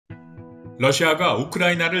러시아가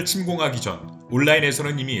우크라이나를 침공하기 전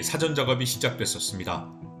온라인에서는 이미 사전 작업이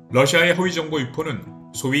시작됐었습니다. 러시아의 허위 정보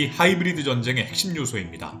유포는 소위 하이브리드 전쟁의 핵심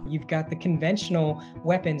요소입니다. You've got the conventional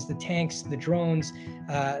weapons, the tanks, the drones,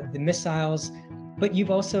 the missiles, but you've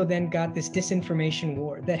also then got this disinformation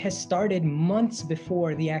war that has started months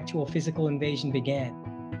before the actual physical invasion began.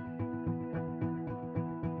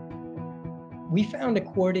 We found a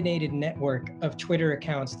coordinated network of Twitter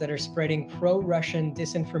accounts that are spreading pro-Russian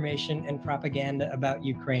disinformation and propaganda about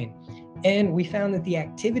Ukraine. And we found that the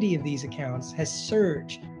activity of these accounts has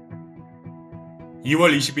surged.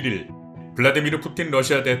 2월 21일 블라디미르 푸틴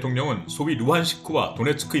러시아 대통령은 소위 루한스크와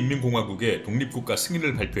도네츠크 인민공화국의 독립국가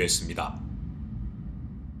승인을 발표했습니다.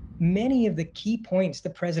 Many of the key points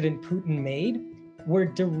that President Putin made were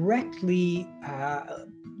directly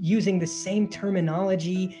using the same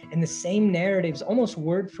terminology and the same narratives, almost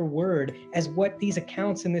word for word, as what these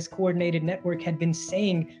accounts in this coordinated network had been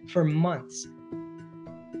saying for months.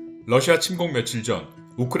 러시아 침공 며칠 전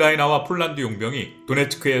우크라이나와 폴란드 용병이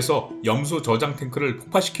도네츠크에서 염소 저장 탱크를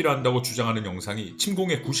폭파시키려 한다고 주장하는 영상이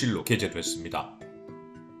침공의 구실로 게재됐습니다.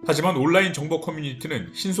 하지만 온라인 정보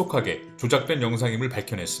커뮤니티는 신속하게 조작된 영상임을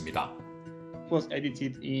밝혀냈습니다. It was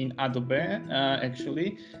edited in Adobe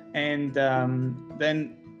actually, and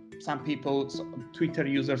then some people, Twitter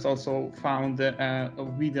users, also found a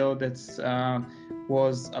video that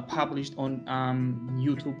was published on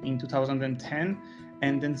YouTube in 2010.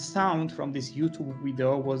 And then sound from this YouTube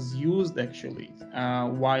video was used actually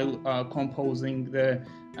while composing the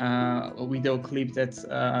video clip that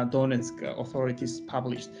Donetsk authorities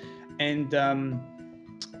published. And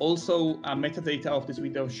also metadata of this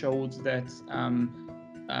video showed that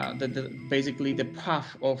basically the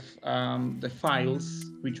path of the files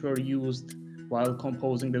which were used while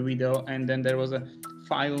composing the video. And then there was a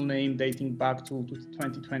file name dating back to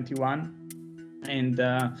 2021. And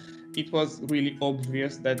it was really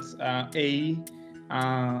obvious that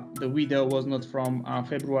the video was not from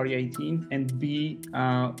February 18, and B,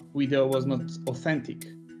 video was not authentic.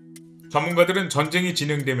 전문가들은 전쟁이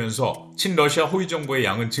진행되면서 친러시아 호위 정보의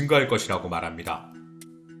양은 증가할 것이라고 말합니다.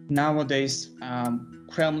 Nowadays,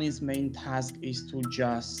 Kremlin's main task is to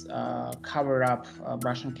just cover up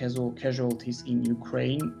Russian casualties in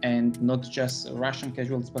Ukraine, and not just Russian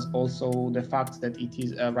casualties, but also the fact that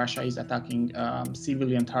Russia is attacking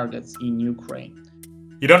civilian targets in Ukraine.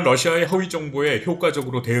 이런 러시아의 허위 정보에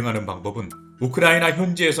효과적으로 대응하는 방법은 우크라이나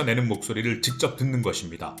현지에서 내는 목소리를 직접 듣는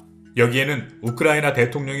것입니다. 여기에는 우크라이나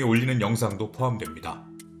대통령이 올리는 영상도 포함됩니다.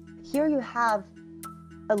 Here you have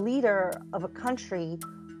a leader of a country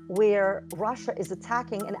where Russia is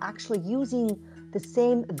attacking and actually using the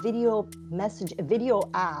same video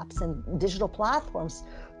apps and digital platforms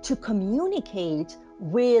to communicate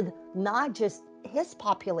with not just his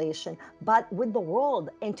population, but with the world,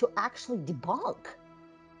 and to actually debunk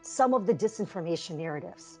some of the disinformation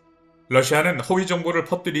narratives. 러시아는 허위 정보를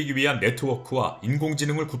퍼뜨리기 위한 네트워크와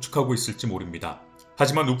인공지능을 구축하고 있을지 모릅니다.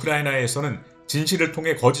 하지만 우크라이나에서는 진실을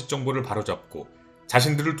통해 거짓 정보를 바로잡고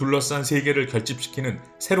자신들을 둘러싼 세계를 결집시키는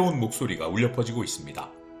새로운 목소리가 울려 퍼지고 있습니다.